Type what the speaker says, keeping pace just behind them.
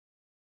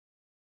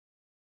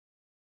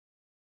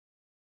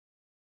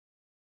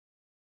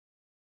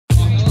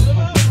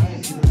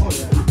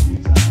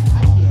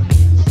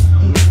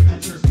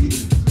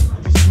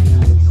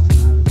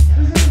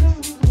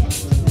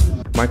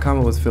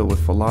Comet was filled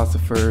with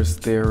philosophers,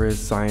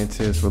 theorists,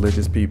 scientists,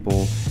 religious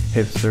people,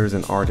 hipsters,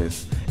 and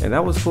artists. And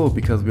that was cool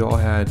because we all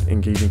had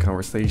engaging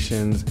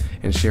conversations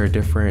and shared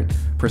different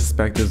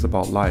perspectives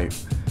about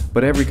life.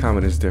 But every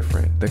Comet is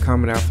different. The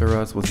Comet after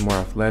us was more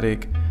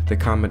athletic, the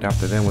Comet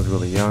after them was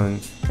really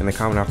young, and the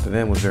Comet after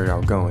them was very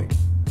outgoing.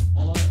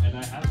 And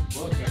I have a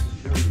book I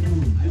can show you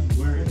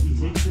where he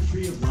takes the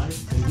tree of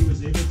life and he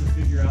was able to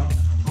figure out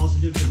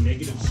positive and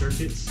negative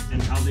circuits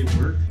and how they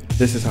work.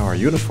 This is how our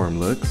uniform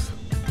looks.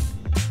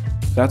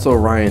 That's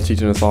Orion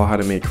teaching us all how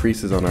to make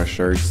creases on our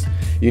shirts.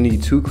 You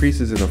need 2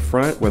 creases in the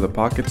front where the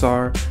pockets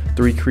are,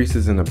 3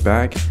 creases in the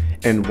back,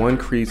 and 1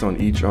 crease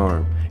on each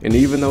arm. And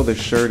even though the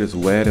shirt is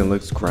wet and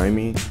looks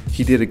grimy,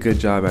 he did a good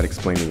job at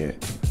explaining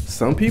it.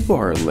 Some people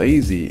are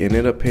lazy and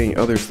end up paying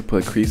others to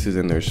put creases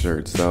in their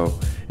shirts, so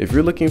if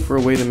you're looking for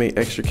a way to make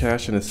extra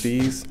cash in the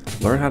C's,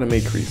 learn how to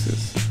make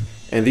creases.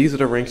 And these are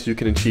the ranks you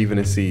can achieve in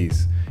the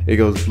C's. It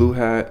goes blue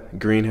hat,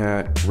 green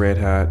hat, red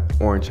hat,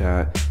 orange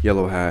hat,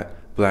 yellow hat,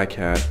 black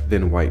hat,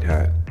 then white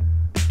hat.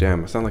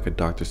 Damn, I sound like a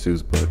Dr.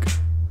 Seuss book.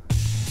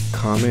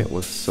 Comet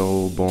was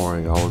so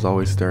boring, I was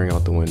always staring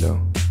out the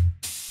window.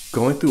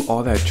 Going through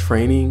all that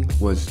training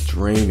was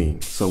draining,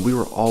 so we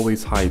were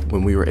always hyped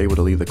when we were able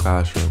to leave the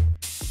classroom.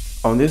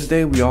 On this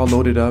day, we all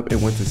loaded up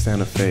and went to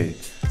Santa Fe.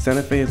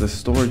 Santa Fe is a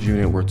storage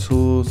unit where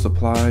tools,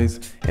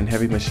 supplies, and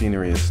heavy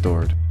machinery is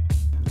stored.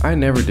 I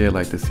never did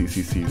like the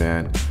CCC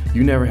van.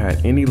 You never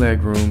had any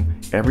leg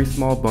room, every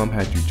small bump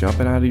had you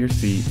jumping out of your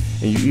seat,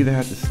 and you either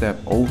had to step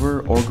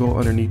over or go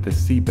underneath the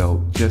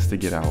seatbelt just to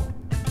get out.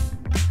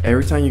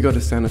 Every time you go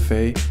to Santa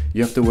Fe,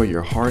 you have to wear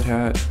your hard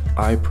hat,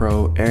 eye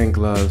pro, and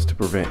gloves to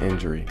prevent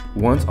injury.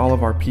 Once all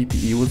of our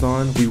PPE was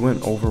on, we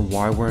went over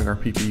why wearing our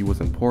PPE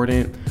was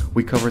important.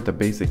 We covered the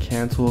basic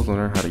hand tools and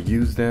learned how to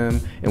use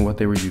them and what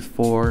they were used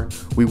for.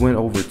 We went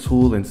over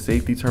tool and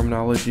safety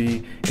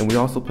terminology, and we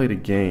also played a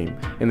game.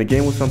 And the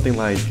game was something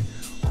like,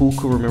 who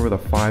could remember the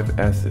 5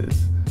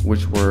 S's,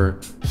 which were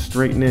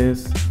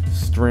straightness,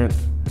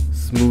 strength,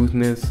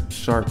 smoothness,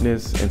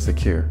 sharpness, and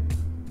secure.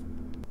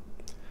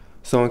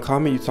 So in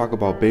Comet, you talk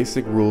about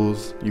basic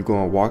rules, you go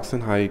on walks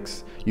and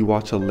hikes, you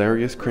watch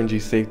hilarious cringy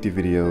safety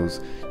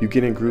videos, you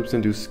get in groups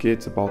and do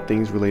skits about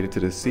things related to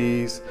the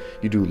C's,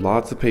 you do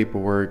lots of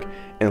paperwork,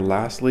 and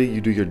lastly,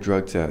 you do your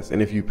drug test.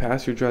 And if you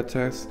pass your drug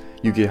test,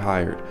 you get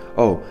hired.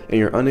 Oh, and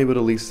you're unable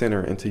to leave center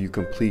until you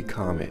complete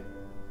Comet.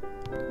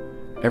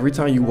 Every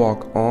time you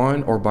walk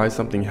on or by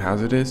something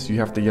hazardous, you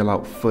have to yell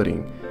out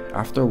footing.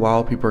 After a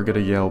while, people are gonna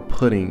yell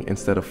pudding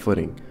instead of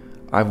footing.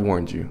 I've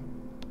warned you.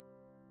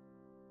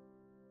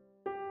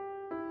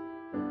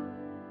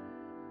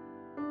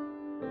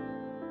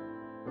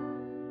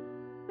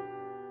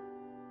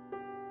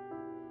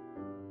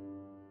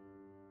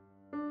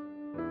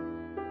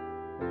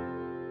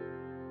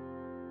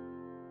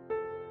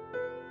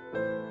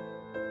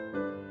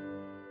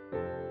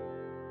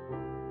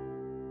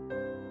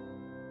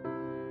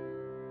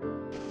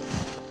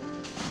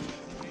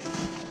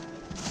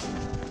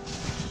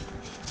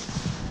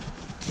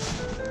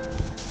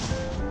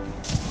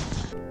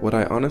 What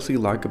I honestly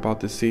like about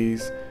the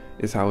C's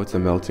is how it's a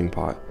melting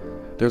pot.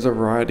 There's a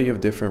variety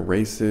of different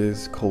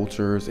races,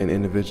 cultures, and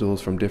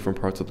individuals from different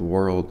parts of the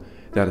world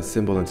that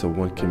assemble into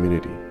one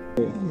community.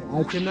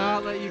 I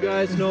cannot let you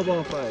guys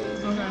snowball fight.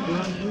 Okay.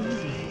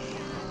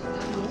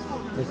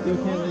 I still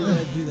can't let you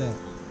guys do that.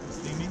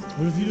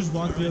 What if you just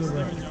walk the other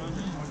way?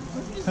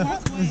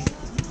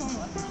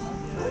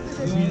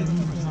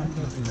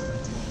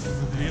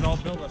 It all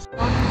build us.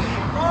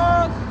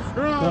 Cross!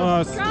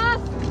 Cross!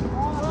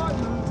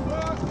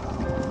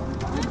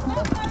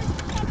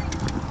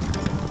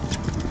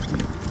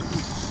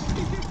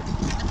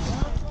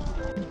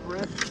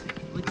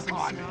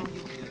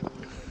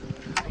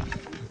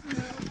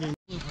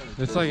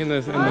 It's like in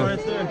this.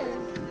 Right there.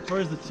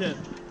 Where's the tip?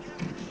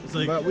 It's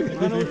like but we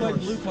kind of look like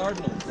blue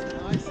cardinals.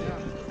 Nice, yeah.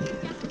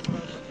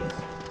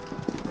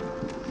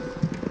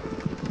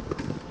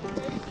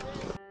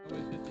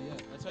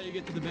 That's how you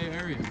get to the Bay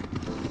Area.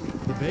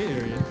 The Bay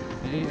Area?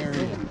 Bay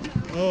Area.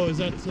 Oh, is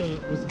that, what's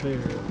the Bay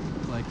Area?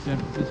 It's like San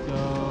Francisco.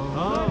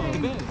 Oh, the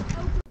Bay.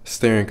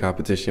 Staring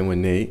competition with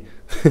Nate.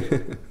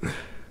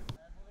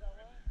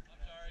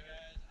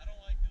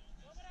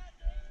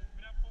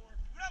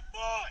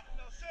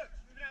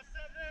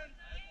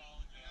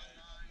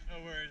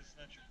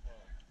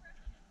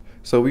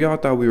 So we all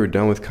thought we were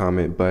done with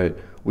Comet, but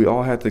we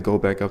all had to go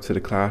back up to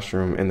the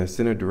classroom, and the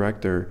center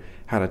director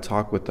had a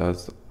talk with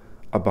us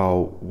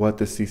about what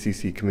the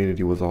CCC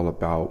community was all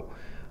about,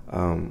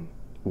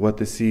 what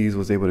the C's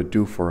was able to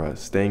do for us,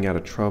 staying out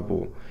of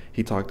trouble.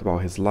 He talked about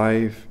his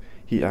life,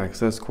 he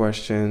asked us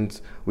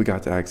questions, we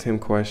got to ask him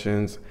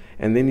questions,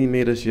 and then he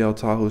made us yell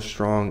Tahoe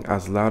strong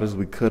as loud as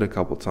we could a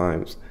couple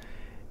times.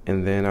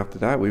 And then after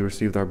that, we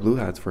received our blue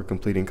hats for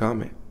completing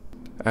Comet.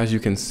 As you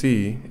can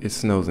see, it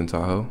snows in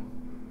Tahoe.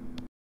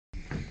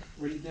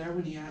 Were you there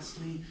when he asked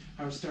me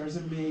how stars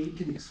are made?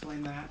 Can you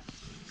explain that?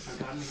 How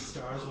God made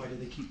stars? Why do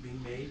they keep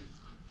being made?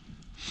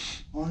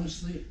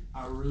 Honestly,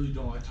 I really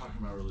don't like talking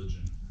about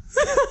religion.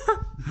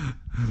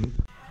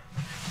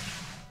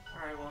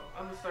 Alright, well,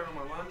 I'm start with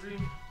my laundry.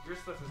 Your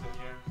stuff is in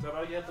here. Is that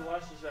all you have to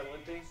wash? Is that one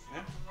thing?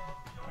 Yeah.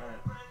 Alright.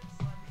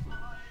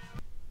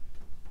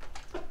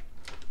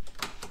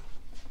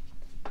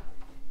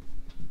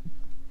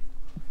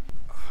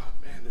 Oh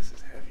man, this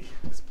is heavy.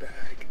 This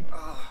bag.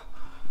 Ah.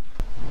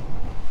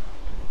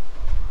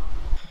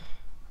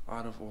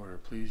 Out of order.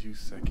 Please use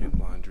second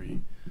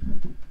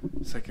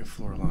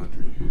floor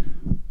laundry.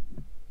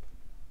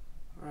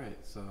 Alright,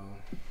 so.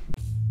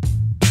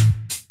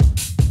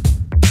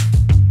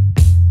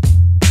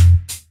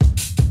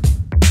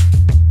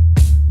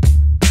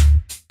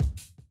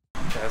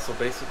 Yeah, so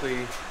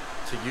basically,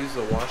 to use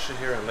the washer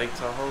here in Lake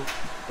Tahoe,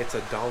 it's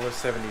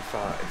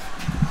 $1.75.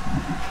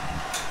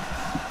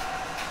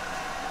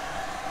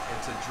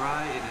 And to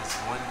dry, it is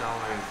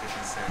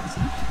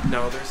 $1.50.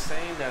 Now, they're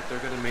saying that they're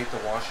going to make the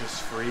washers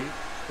free,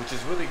 which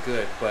is really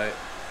good, but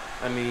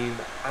I mean,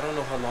 I don't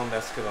know how long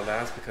that's going to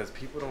last because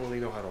people don't really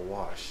know how to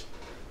wash.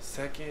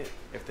 Second,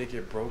 if they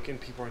get broken,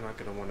 people are not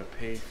going to want to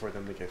pay for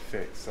them to get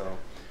fixed. So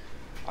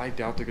I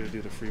doubt they're going to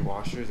do the free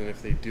washers, and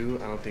if they do,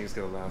 I don't think it's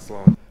going to last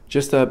long.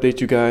 Just to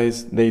update you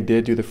guys, they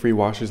did do the free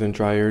washers and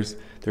dryers.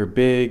 They're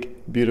big,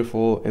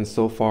 beautiful, and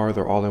so far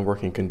they're all in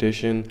working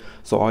condition.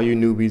 So all you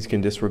newbies can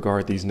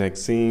disregard these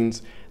next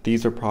scenes.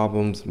 These are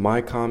problems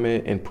my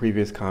Comet and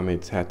previous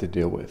Comets had to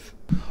deal with.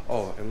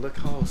 Oh, and look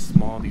how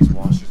small these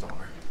washers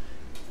are.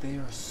 They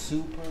are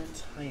super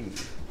tiny.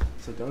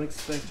 So don't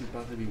expect you're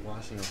about to be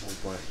washing a whole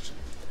bunch.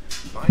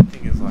 My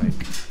thing is like,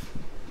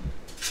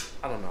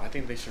 I don't know, I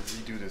think they should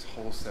redo this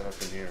whole setup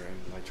in here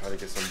and like try to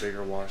get some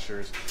bigger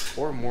washers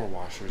or more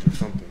washers or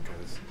something,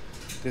 because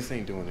this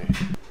ain't doing it.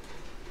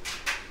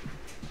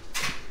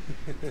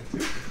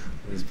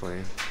 He's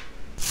playing.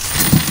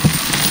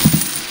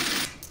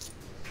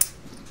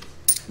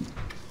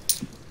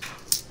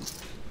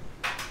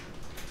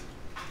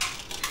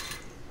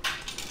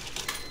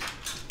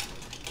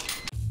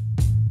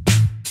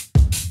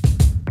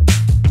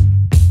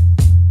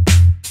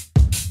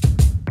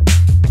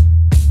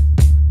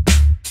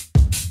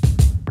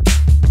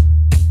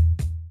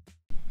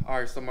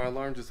 Alright, so my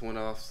alarm just went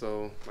off,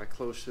 so my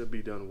clothes should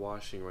be done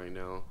washing right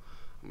now.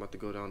 I'm about to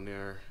go down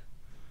there,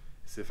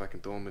 see if I can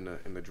throw them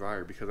in the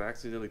dryer, because I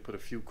accidentally put a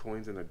few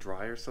coins in the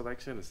dryer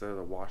selection instead of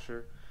the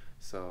washer.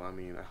 So I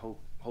mean,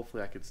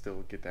 hopefully I could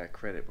still get that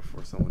credit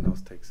before someone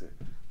else takes it.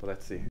 But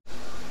let's see.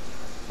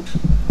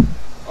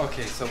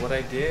 Okay, so what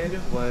I did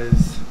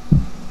was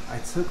I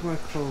took my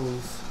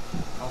clothes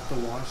off the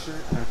washer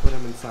and I put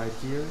them inside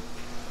here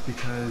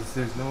because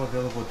there's no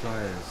available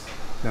dryers.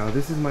 Now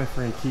this is my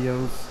friend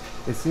Kio's.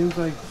 It seems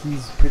like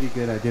he's pretty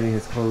good at getting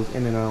his clothes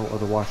in and out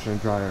of the washer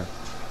and dryer.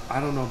 I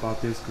don't know about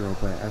this girl,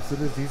 but as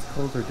soon as these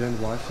clothes are done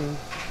washing,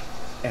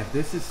 if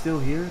this is still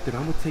here, then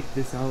I'm gonna take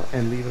this out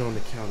and leave it on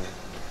the counter.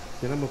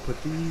 Then I'm gonna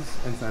put these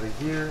inside of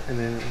here, and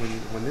then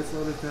when this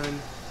load is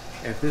done,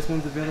 if this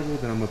one's available,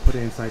 then I'm gonna put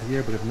it inside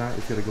here, but if not,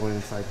 it's gonna go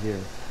inside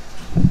here.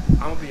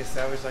 I'm gonna be a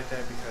savage like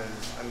that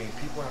because, I mean,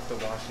 people have to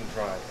wash and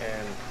dry,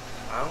 and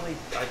I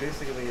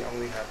basically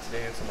only have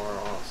today and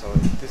tomorrow off, so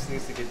if this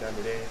needs to get done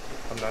today,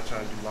 I'm not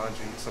trying to do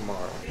laundry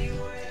tomorrow.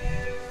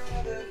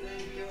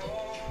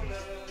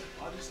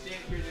 I'll just stand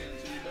here then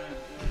until you're done.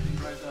 Everything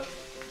dries up.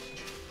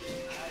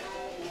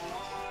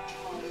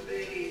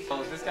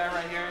 Oh, this guy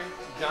right here,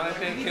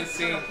 Jonathan, can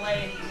sing.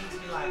 Play, he needs to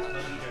be like a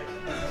leader.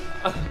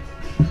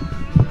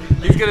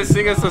 He's gonna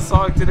sing us a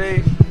song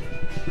today.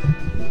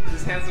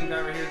 This handsome guy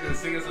right here is gonna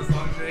sing us a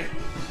song today.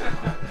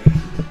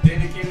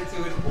 Dedicated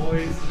to his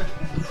boys.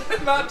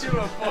 Not to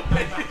a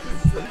boys.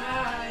 So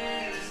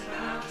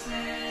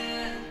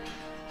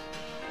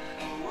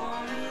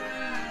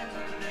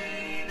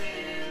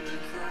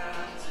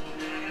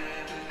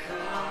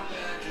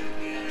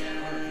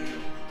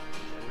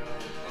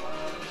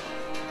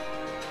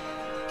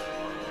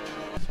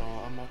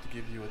I'm about to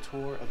give you a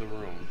tour of the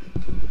room.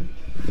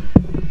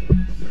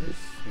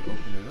 First, we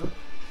open it up.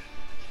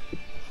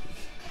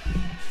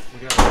 We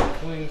got our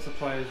cleaning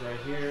supplies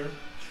right here.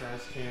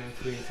 Trash can,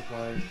 cleaning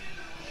supplies.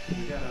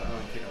 We gotta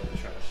take out the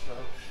trash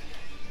stuff.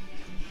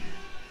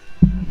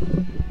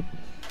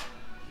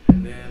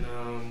 And then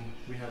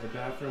we have a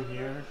bathroom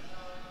here.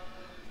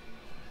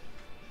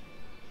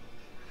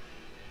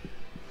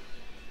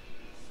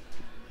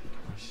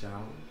 Our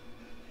shower.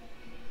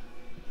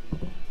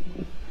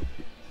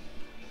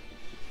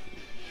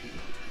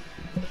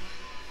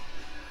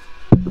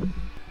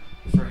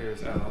 This right here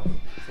is Al.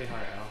 Say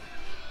hi, Al.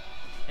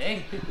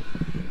 Hey.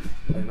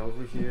 And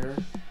over here,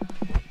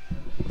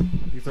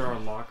 these are our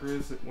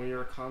lockers. When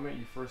you're a Comet,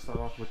 you first start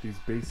off with these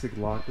basic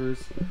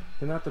lockers.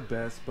 They're not the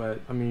best, but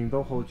I mean,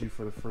 they'll hold you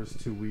for the first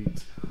 2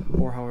 weeks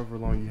or however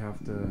long you have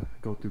to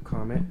go through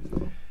Comet.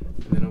 And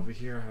then over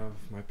here I have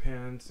my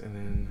pants, and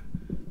then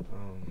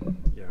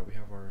yeah, we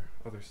have our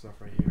other stuff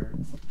right here.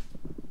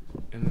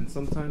 And then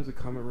sometimes the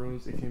Comet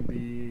rooms, it can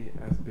be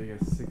as big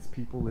as 6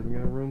 people living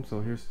in a room.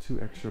 So here's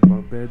 2 extra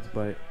bunk beds,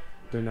 but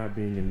they're not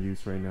being in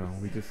use right now.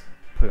 We just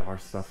put our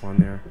stuff on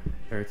there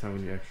every time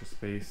we need extra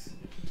space.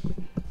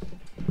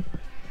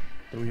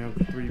 Then we have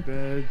the 3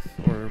 beds,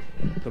 or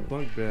the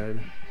bunk bed,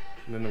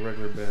 and then the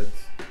regular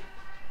beds.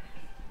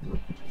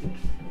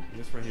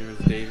 This right here is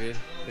David.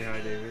 Say hi,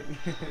 David.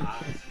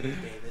 Hi,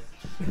 David.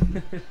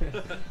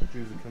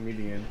 He's a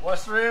comedian.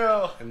 What's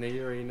real? And then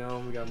you already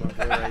know we got my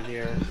boy right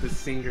here, the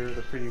singer,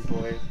 the pretty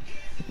boy.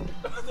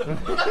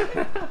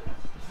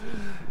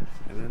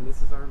 And then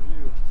this is our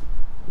view.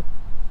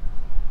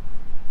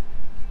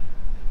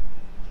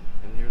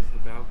 And here's the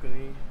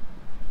balcony.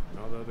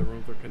 All the other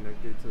rooms are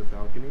connected to the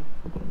balcony.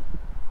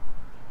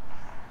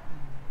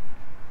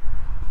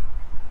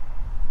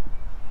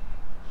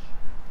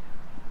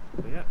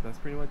 But yeah, that's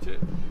pretty much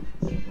it.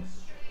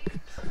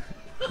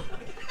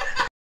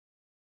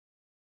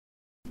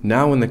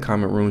 Now in the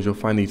Comet rooms, you'll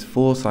find these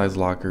full-size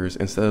lockers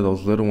instead of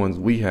those little ones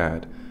we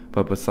had.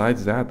 But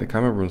besides that, the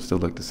Comet rooms still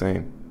look the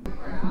same.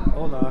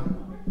 Hola.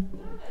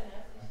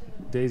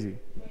 Daisy.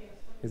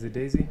 Is it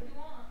Daisy?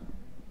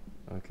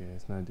 Okay,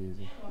 it's not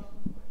Daisy.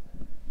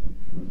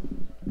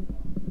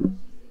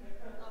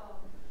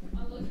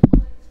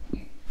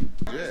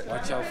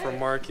 Watch out for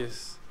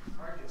Marcus.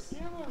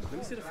 Let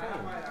me see the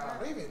phone.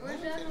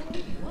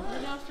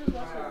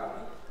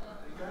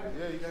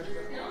 Yeah, you got it.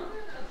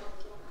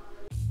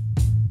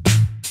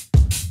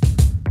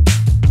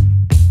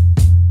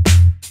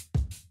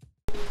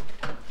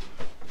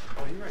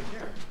 Oh, you're right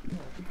here.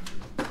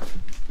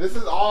 This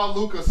is all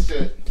Luca's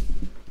shit.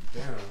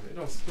 Damn, it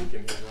don't stink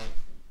in here,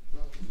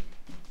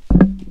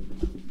 though.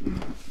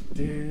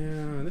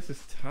 Damn, this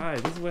is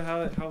tight. This is what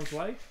how it's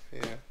like?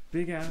 Yeah.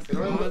 Big ass It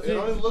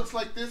only looks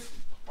like this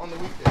on the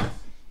weekends.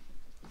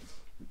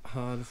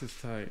 This is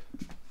tight.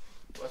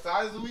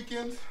 Besides the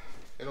weekends,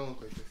 it don't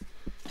look like this.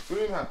 We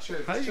don't even have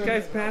chairs. How did you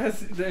guys pass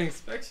the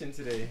inspection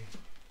today?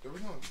 There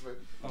was no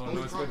inspection. Oh,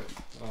 Only no comments.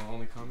 Oh,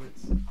 only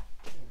comments?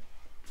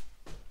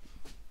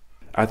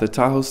 At the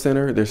Tahoe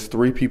Center, there's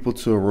 3 people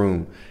to a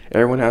room.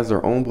 Everyone has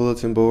their own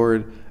bulletin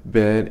board,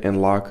 bed, and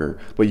locker,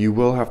 but you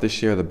will have to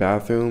share the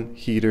bathroom,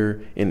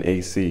 heater, and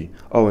AC.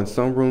 Oh, and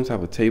some rooms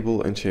have a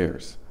table and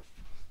chairs.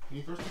 When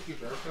you first took your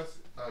driver's test,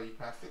 you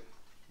passed it?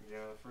 Yeah,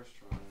 the first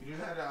try. You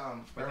had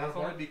But that's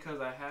only because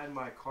I had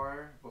my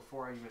car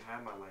before I even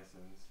had my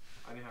license.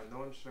 I didn't have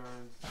no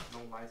insurance,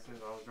 no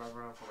license. I was driving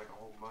around for like a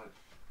whole month.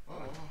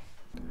 Oh.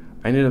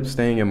 I ended up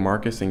staying in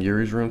Marcus and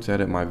Yuri's room to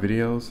edit my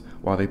videos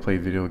while they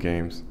played video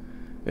games.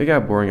 It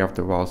got boring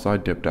after a while, so I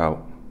dipped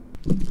out.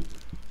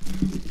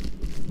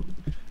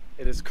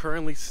 It is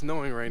currently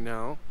snowing right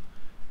now,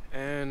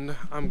 and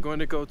I'm going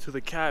to go to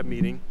the CAB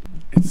meeting.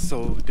 It's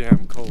so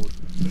damn cold,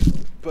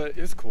 but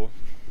it's cool.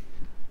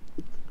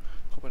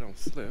 Hope I don't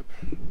slip.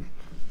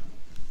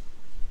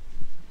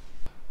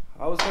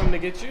 I was coming to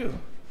get you.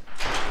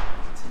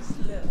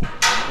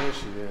 There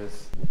she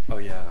is. Oh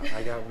yeah,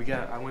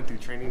 I went through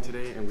training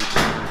today and we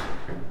can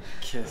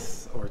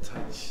kiss or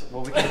touch.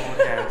 Well, we can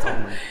hold hands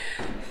only,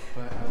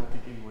 but I don't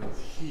think anyone's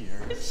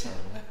here, so.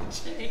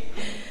 Kiss.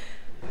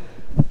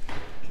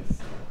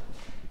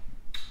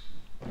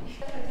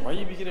 Why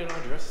you be getting all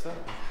dressed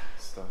up?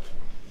 Stuff.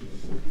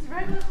 It's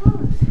regular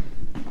clothes.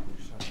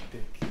 Shut up,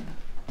 dick.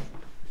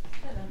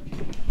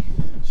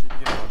 She be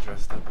getting all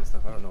dressed up and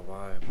stuff. I don't know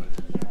why, but.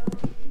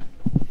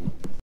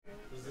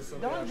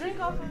 Don't drink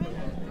off of it.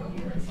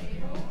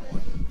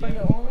 For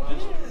your own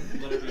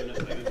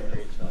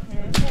good.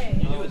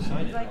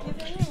 Okay. Like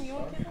kissing him, you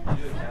won't kiss him?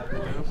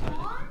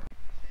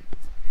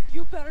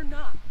 You better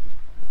not.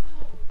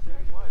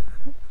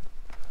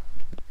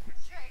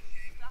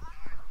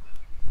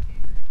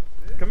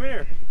 Come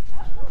here.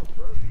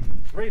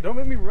 Ray, don't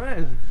make me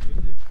run.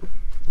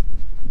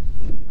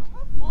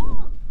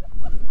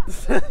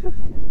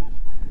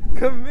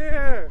 Come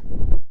here.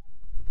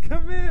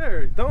 Come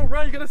here. Don't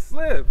run, you're gonna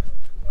slip.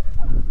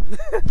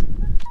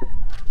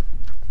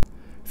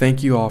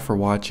 Thank you all for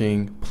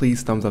watching.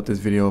 Please thumbs up this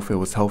video if it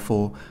was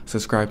helpful,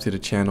 subscribe to the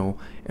channel,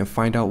 and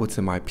find out what's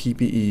in my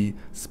PPE,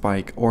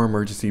 spike, or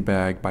emergency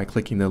bag by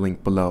clicking the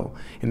link below.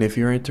 And if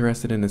you're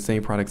interested in the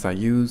same products I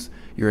use,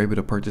 you're able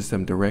to purchase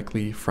them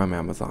directly from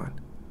Amazon.